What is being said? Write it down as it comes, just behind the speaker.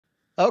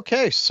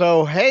Okay,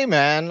 so hey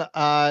man,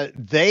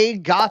 they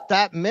got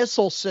that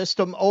missile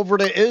system over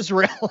to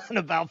Israel in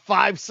about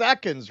 5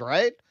 seconds,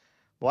 right?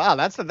 Wow,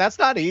 that's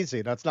not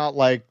easy. That's not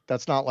like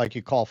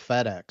you call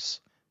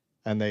FedEx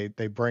and they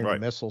bring the Right.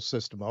 missile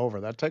system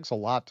over. That takes a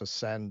lot to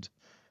send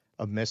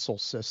a missile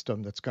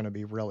system that's going to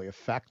be really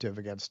effective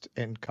against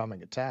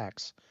incoming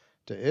attacks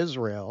to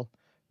Israel.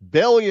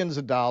 Billions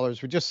of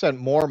dollars. We just sent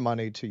more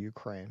money to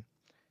Ukraine.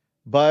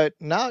 But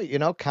now,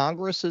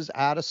 Congress is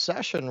out of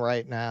session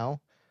right now.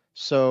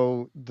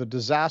 So the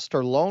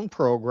disaster loan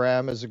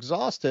program is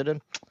exhausted.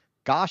 And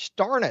gosh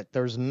darn it,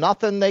 there's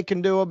nothing they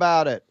can do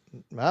about it.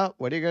 Well,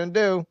 what are you going to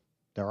do?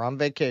 They're on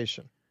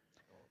vacation.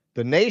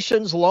 The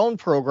nation's loan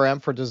program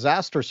for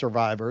disaster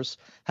survivors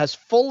has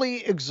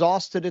fully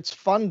exhausted its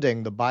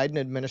funding, the Biden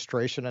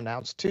administration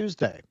announced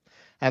Tuesday.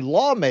 And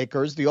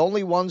lawmakers, the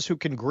only ones who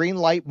can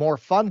greenlight more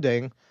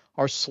funding,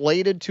 are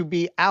slated to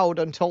be out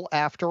until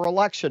after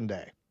Election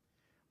Day.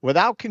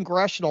 Without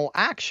congressional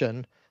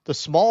action, the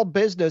Small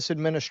Business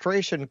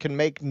Administration can't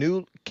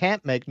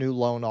make new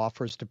loan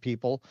offers to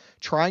people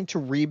trying to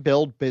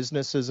rebuild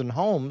businesses and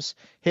homes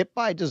hit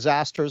by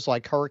disasters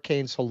like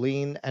Hurricanes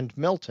Helene and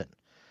Milton.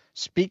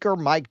 Speaker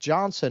Mike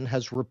Johnson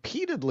has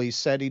repeatedly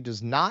said he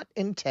does not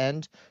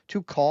intend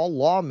to call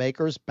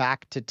lawmakers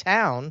back to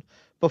town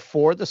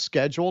before the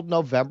scheduled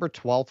November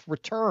 12th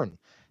return,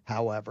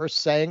 however,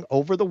 saying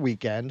over the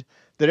weekend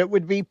that it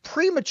would be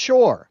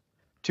premature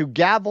to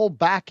gavel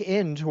back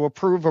in to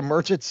approve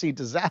emergency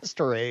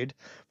disaster aid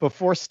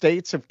before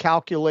states have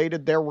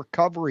calculated their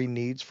recovery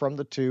needs from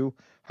the two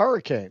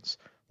hurricanes.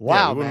 Wow,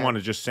 yeah, we wouldn't man. want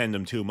to just send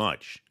them too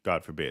much,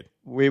 God forbid.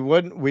 We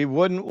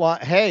wouldn't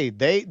want, hey,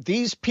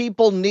 these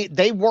people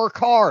they work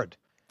hard.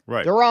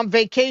 Right. They're on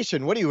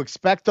vacation. What do you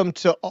expect them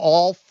to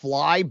all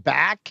fly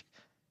back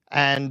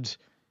and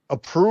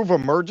approve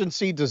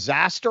emergency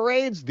disaster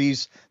aids?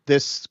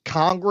 This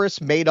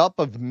Congress made up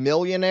of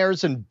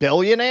millionaires and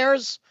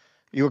billionaires?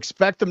 You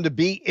expect them to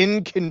be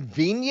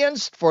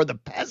inconvenienced for the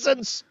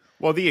peasants?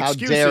 Well, the How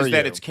excuse dare is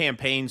that you? it's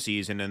campaign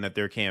season and that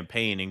they're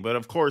campaigning. But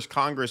of course,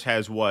 Congress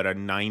has what, a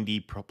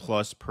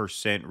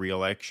 90+%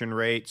 reelection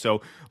rate.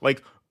 So,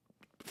 like,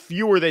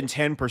 fewer than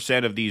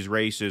 10% of these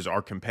races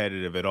are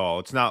competitive at all.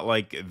 It's not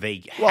like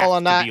they have Well,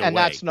 and to be away.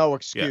 that's no Yeah.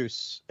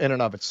 excuse in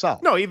and of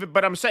itself. No,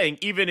 but I'm saying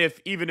even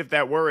if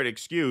that were an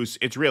excuse,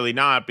 it's really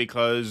not,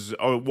 because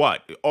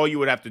what? All you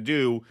would have to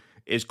do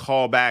is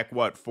call back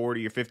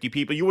 40 or 50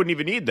 people. You wouldn't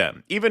even need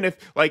them. Even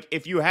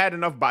if you had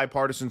enough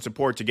bipartisan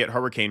support to get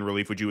hurricane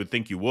relief, which you would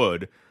think you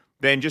would,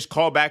 then just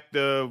call back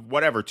the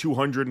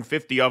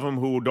 250 of them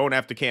who don't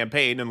have to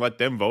campaign and let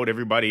them vote.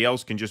 Everybody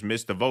else can just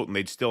miss the vote and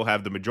they'd still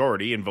have the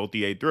majority and vote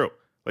the aid through.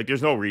 Like,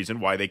 there's no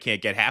reason why they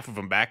can't get half of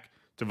them back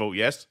to vote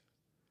yes.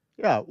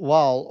 Yeah,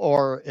 well,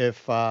 or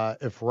if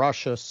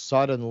Russia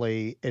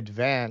suddenly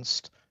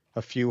advanced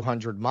a few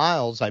hundred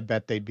miles, I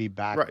bet they'd be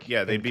back Right.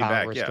 Yeah, they'd in be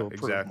back. Congress Yeah, to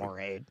approve exactly. more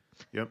aid.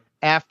 Yep.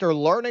 After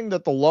learning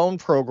that the loan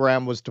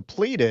program was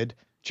depleted,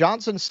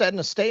 Johnson said in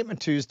a statement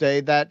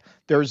Tuesday that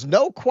there's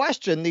no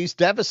question these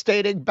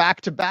devastating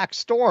back-to-back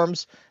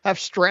storms have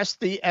stressed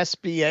the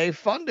SBA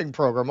funding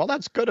program. Well,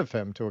 that's good of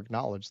him to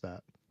acknowledge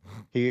that.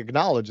 He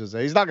acknowledges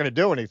it. He's not going to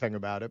do anything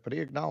about it, but he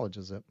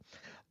acknowledges it.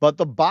 But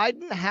the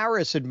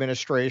Biden-Harris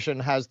administration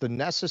has the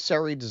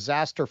necessary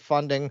disaster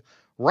funding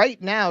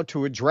right now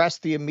to address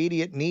the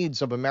immediate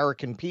needs of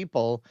American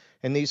people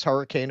in these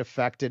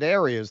hurricane-affected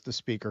areas, the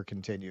speaker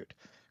continued.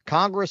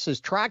 Congress is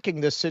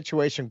tracking this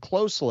situation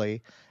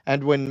closely,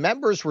 and when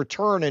members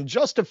return in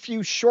just a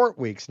few short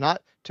weeks,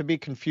 not to be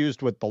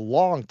confused with the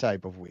long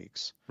type of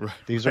weeks. Right,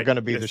 These are going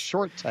to be yes. the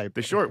short type.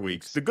 The short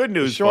weeks. The good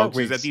news, short folks,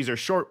 is that weeks. these are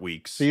short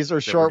weeks. These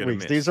are short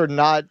weeks. These are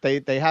not,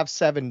 they have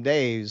 7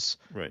 days,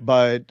 Right.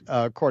 but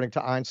according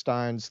to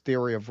Einstein's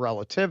theory of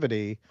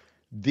relativity,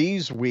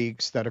 these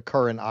weeks that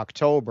occur in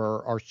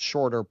October are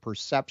shorter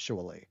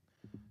perceptually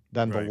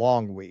than the Right.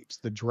 long weeks,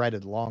 the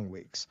dreaded long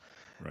weeks.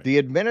 Right. The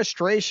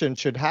administration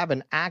should have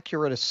an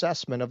accurate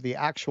assessment of the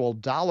actual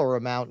dollar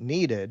amount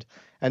needed,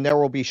 and there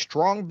will be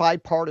strong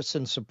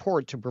bipartisan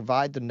support to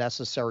provide the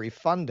necessary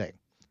funding.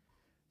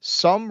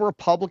 Some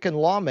Republican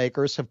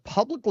lawmakers have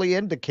publicly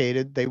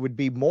indicated they would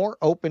be more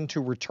open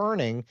to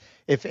returning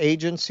if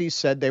agencies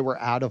said they were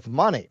out of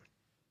money.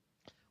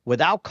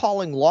 Without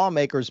calling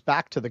lawmakers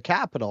back to the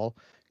Capitol,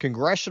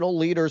 congressional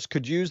leaders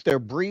could use their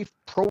brief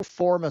pro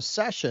forma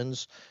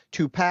sessions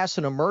to pass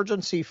an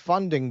emergency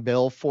funding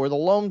bill for the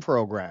loan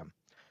program.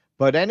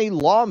 But any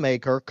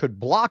lawmaker could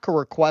block a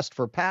request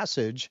for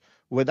passage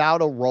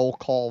without a roll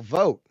call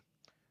vote.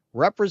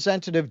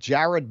 Representative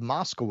Jared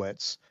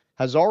Moskowitz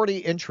has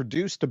already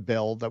introduced a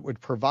bill that would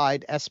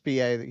provide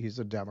SBA, he's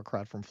a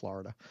Democrat from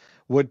Florida,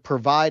 would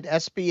provide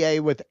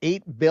SBA with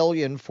 $8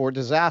 billion for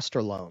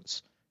disaster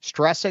loans,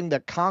 stressing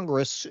that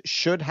Congress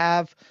should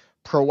have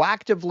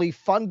proactively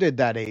funded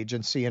that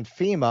agency and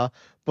FEMA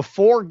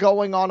before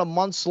going on a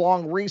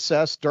months-long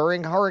recess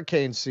during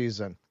hurricane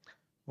season.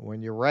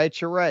 When you're right,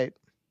 you're right.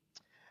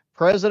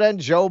 President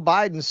Joe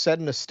Biden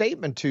said in a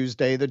statement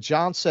Tuesday that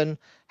Johnson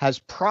has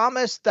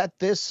promised that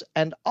this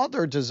and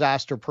other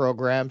disaster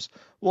programs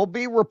will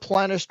be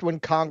replenished when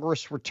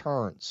Congress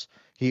returns.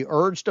 He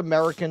urged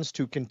Americans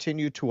to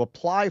continue to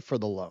apply for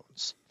the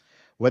loans.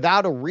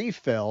 Without a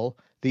refill,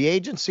 the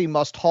agency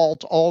must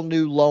halt all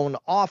new loan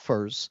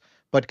offers,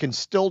 but can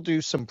still do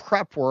some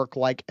prep work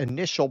like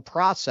initial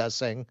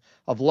processing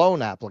of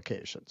loan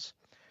applications.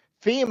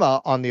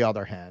 FEMA, on the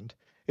other hand,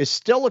 is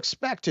still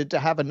expected to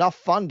have enough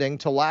funding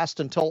to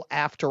last until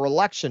after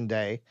Election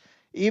Day,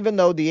 even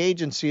though the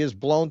agency has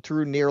blown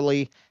through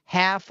nearly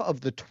half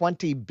of the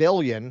 $20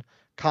 billion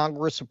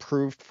Congress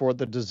approved for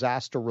the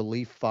Disaster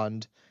Relief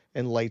Fund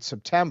in late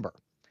September.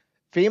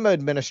 FEMA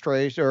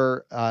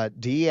Administrator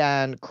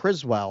Deanne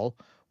Criswell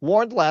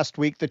warned last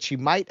week that she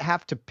might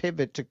have to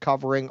pivot to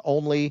covering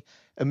only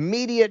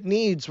immediate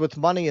needs with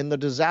money in the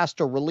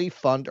Disaster Relief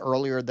Fund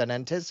earlier than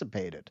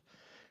anticipated.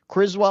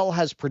 Criswell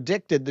has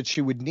predicted that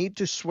she would need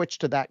to switch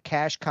to that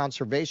cash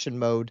conservation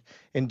mode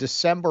in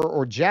December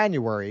or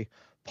January,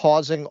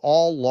 pausing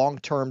all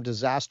long-term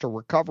disaster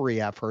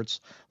recovery efforts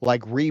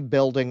like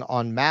rebuilding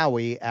on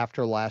Maui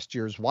after last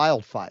year's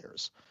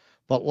wildfires.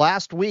 But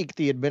last week,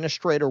 the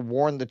administrator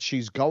warned that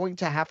she's going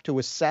to have to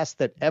assess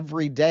that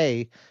every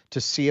day to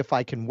see if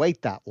I can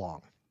wait that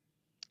long.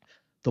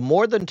 The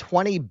more than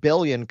 $20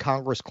 billion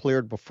Congress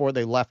cleared before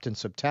they left in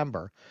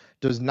September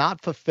does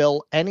not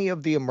fulfill any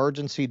of the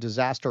emergency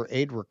disaster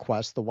aid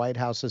requests the White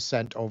House has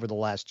sent over the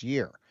last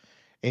year.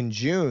 In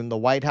June, the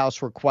White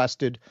House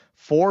requested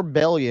 $4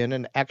 billion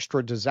in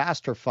extra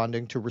disaster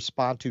funding to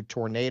respond to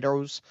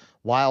tornadoes,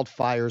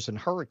 wildfires, and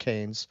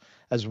hurricanes,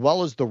 as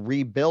well as the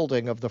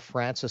rebuilding of the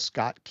Francis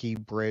Scott Key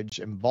Bridge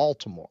in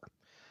Baltimore.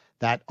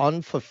 That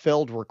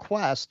unfulfilled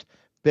request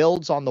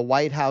builds on the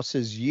White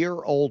House's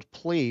year-old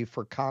plea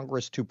for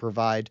Congress to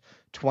provide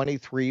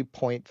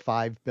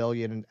 $23.5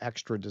 billion in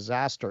extra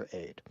disaster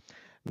aid.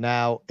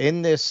 Now,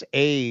 in this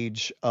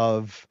age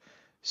of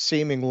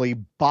seemingly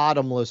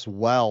bottomless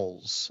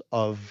wells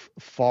of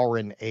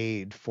foreign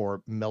aid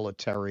for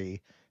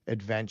military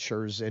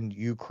adventures in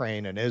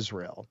Ukraine and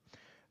Israel,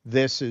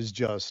 this is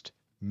just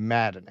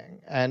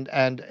maddening.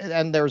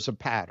 And there's a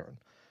pattern.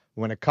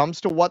 When it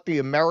comes to what the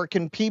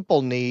American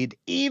people need,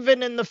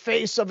 even in the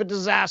face of a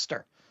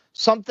disaster,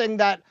 something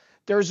that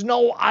there's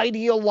no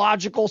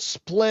ideological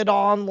split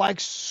on, like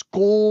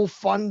school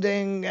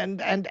funding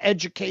and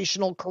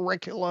educational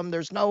curriculum.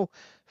 There's no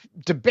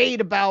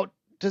debate about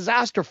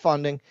disaster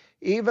funding.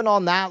 Even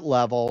on that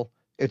level,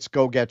 it's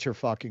go get your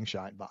fucking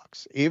shine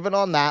box. Even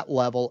on that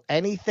level,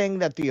 anything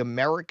that the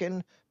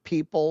American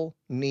people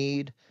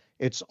need,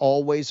 it's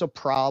always a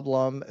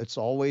problem. It's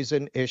always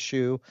an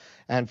issue.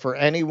 And for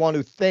anyone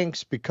who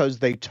thinks because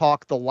they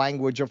talk the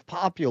language of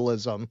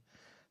populism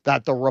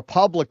that the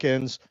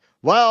Republicans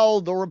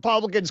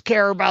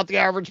care about the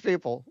average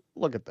people.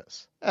 Look at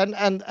this.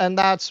 And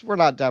that's, we're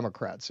not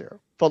Democrats here,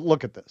 but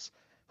look at this.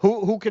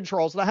 Who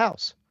controls the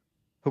House?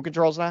 Who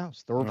controls the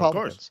House? The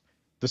Republicans.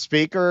 The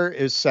Speaker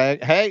is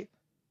saying, hey,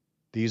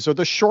 these are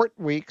the short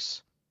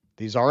weeks.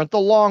 These aren't the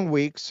long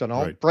weeks, so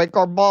don't break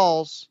our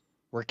balls.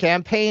 We're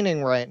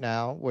campaigning right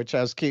now, which,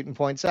 as Keaton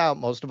points out,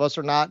 most of us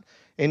are not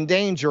in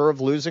danger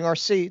of losing our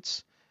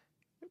seats.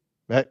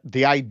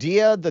 The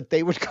idea that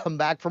they would come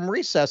back from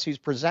recess, he's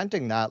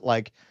presenting that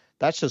like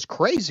that's just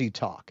crazy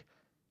talk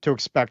to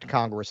expect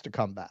Congress to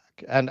come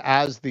back. And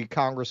as the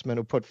congressman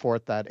who put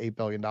forth that $8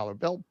 billion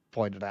bill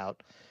pointed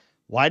out,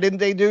 why didn't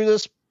they do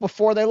this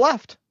before they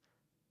left?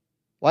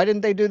 Why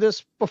didn't they do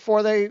this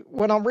before they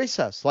went on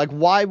recess? Like,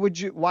 why would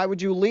you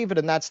leave it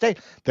in that state?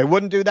 They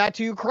wouldn't do that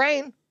to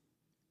Ukraine.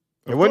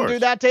 They wouldn't do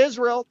that to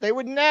Israel. They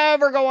would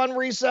never go on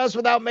recess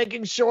without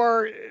making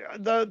sure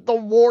the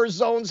war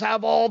zones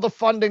have all the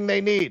funding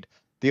they need.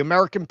 The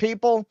American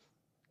people,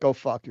 go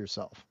fuck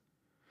yourself.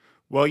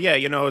 Well, yeah,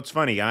 it's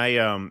funny.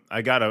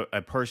 I got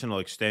a personal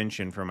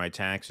extension for my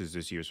taxes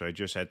this year, so I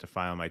just had to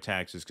file my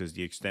taxes because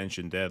the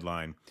extension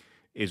deadline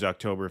is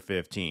October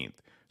 15th.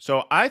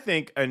 So I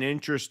think an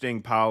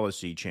interesting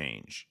policy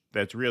change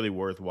that's really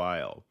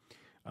worthwhile,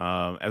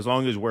 as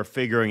long as we're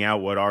figuring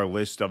out what our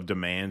list of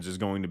demands is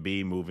going to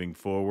be moving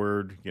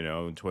forward, in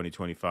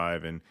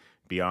 2025 and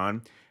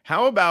beyond.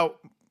 How about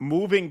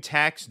moving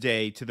tax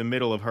day to the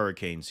middle of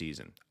hurricane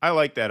season? I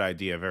like that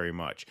idea very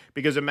much,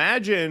 because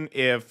imagine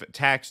if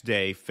tax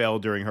day fell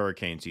during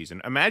hurricane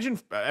season. Imagine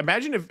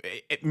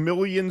if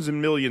millions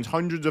and millions,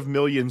 hundreds of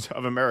millions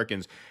of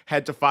Americans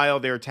had to file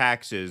their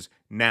taxes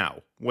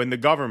now, when the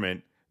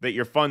government that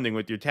you're funding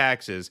with your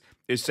taxes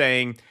is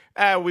saying,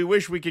 we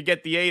wish we could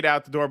get the aid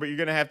out the door, but you're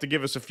going to have to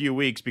give us a few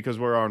weeks because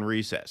we're on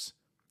recess.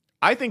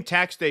 I think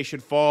tax day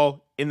should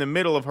fall in the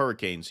middle of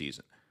hurricane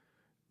season.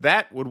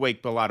 That would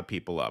wake a lot of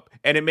people up,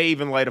 and it may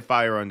even light a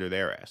fire under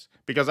their ass.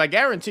 Because I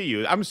guarantee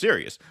you, I'm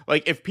serious,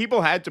 like if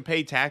people had to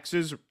pay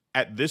taxes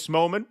at this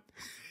moment,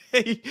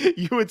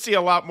 you would see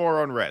a lot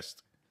more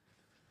unrest.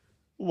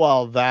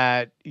 Well,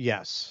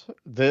 yes.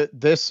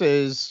 This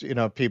is,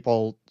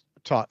 people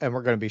talk, and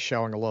we're going to be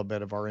showing a little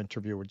bit of our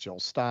interview with Jill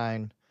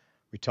Stein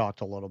We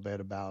talked a little bit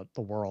about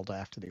the world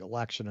after the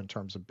election in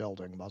terms of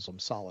building Muslim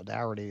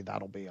solidarity.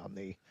 That'll be on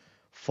the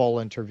full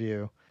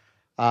interview.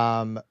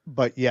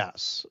 But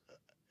yes,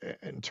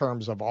 in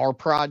terms of our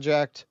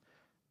project,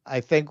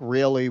 I think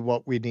really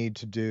what we need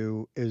to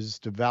do is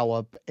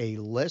develop a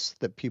list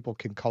that people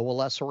can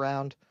coalesce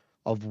around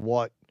of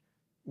what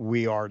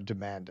we are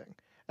demanding.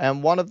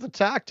 And one of the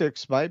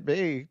tactics might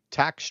be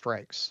tax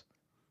strikes.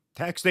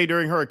 Tax day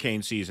during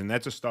hurricane season.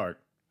 That's a start.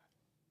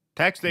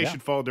 Tax day Yeah.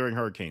 should fall during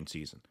hurricane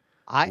season.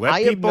 I Let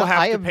have people no, have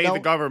I to have pay the no,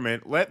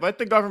 government. Let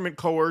the government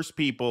coerce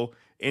people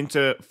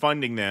into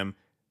funding them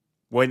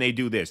when they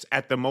do this,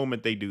 at the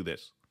moment they do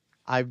this.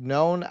 I've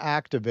known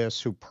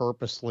activists who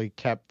purposely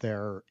kept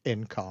their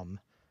income,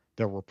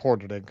 their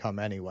reported income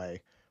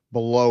anyway,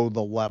 below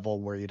the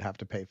level where you'd have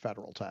to pay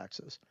federal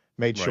taxes.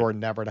 Made Right. sure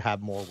never to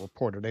have more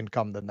reported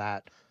income than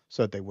that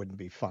so that they wouldn't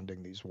be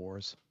funding these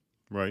wars.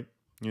 Right.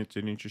 It's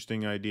an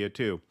interesting idea,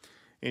 too.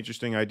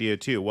 Interesting idea,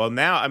 too. Well,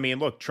 now, I mean,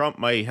 look, Trump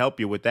might help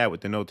you with that, with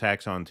the no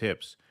tax on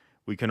tips.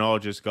 We can all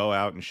just go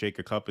out and shake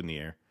a cup in the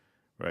air,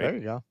 right? There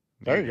you go.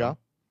 There you go.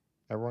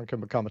 Everyone can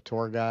become a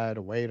tour guide,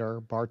 a waiter,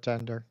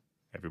 bartender.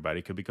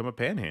 Everybody could become a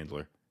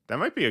panhandler. That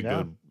might be a Yeah.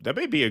 good. That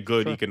may be a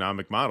good Sure.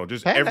 economic model.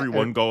 Just Pan-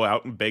 everyone go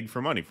out and beg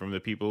for money from the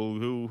people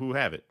who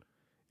have it.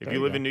 If There you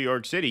you live go. in New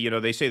York City, you know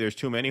they say there's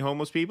too many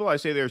homeless people. I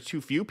say there's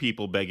too few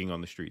people begging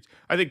on the streets.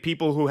 I think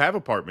people who have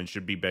apartments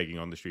should be begging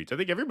on the streets. I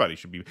think everybody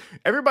should be.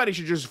 Everybody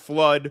should just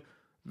flood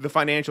the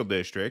financial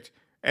district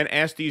and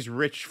ask these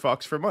rich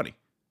fucks for money.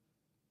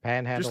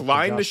 Panhandle Just for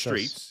line the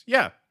justice. streets.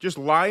 Yeah, just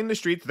line the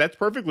streets. That's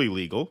perfectly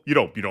legal. You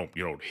don't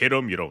hit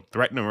them. You don't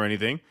threaten them or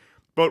anything.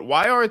 But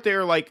why aren't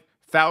there like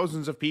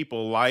thousands of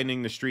people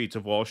lining the streets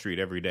of Wall Street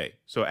every day?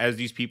 So as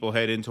these people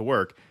head into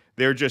work,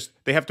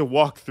 they have to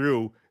walk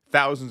through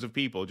thousands of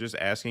people just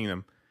asking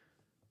them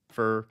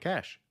for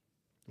cash.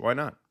 Why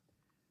not?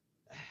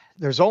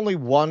 There's only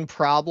one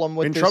problem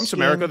with In this Trump's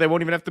scheme. America, they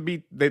won't even have to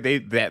be.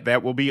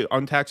 That will be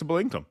untaxable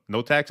income.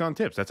 No tax on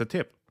tips. That's a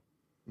tip.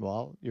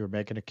 Well, you're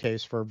making a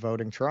case for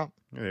voting Trump.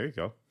 Yeah, there you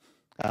go.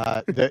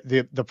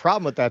 The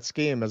problem with that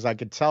scheme, as I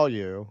could tell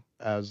you,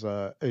 as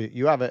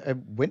you have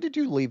when did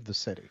you leave the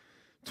city?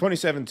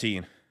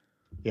 2017.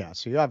 Yeah,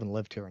 so you haven't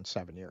lived here in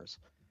 7 years.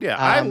 Yeah,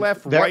 I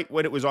left right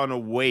when it was on a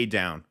way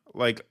down.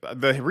 Like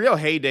the real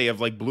heyday of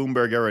like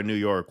Bloomberg era New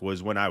York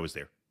was when I was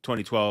there,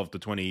 2012 to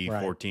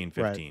 2014,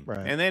 15. Right.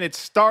 And then it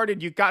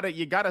started, you got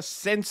a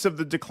sense of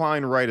the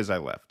decline right as I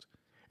left.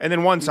 And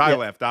then once I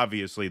left,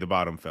 obviously the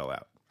bottom fell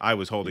out. I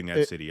was holding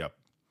that city up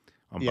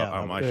on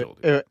my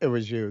shoulders. It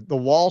was you. The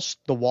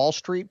Wall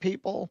Street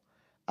people,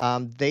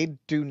 they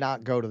do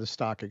not go to the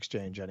stock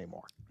exchange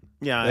anymore.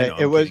 Yeah, I know.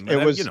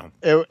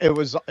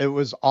 It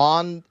was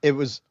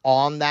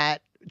on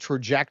that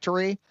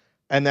trajectory,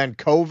 and then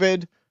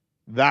COVID,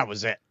 that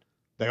was it.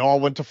 They all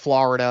went to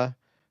Florida.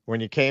 When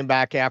you came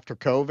back after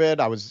COVID,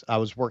 I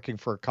was working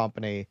for a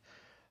company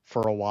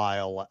for a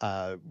while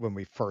when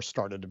we first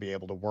started to be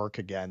able to work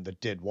again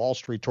that did Wall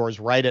Street tours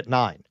right at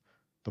 9.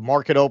 The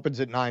market opens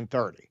at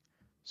 9:30.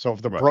 So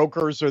if the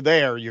brokers are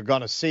there, you're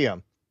going to see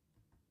them.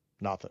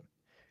 Nothing.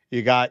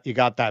 You got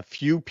that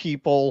few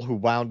people who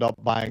wound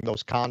up buying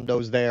those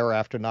condos there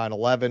after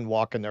 9/11,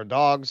 walking their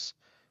dogs,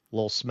 a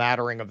little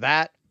smattering of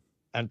that,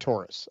 and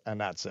tourists, and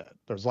that's it.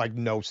 There's like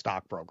no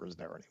stockbrokers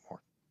there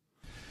anymore.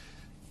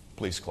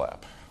 Please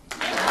clap.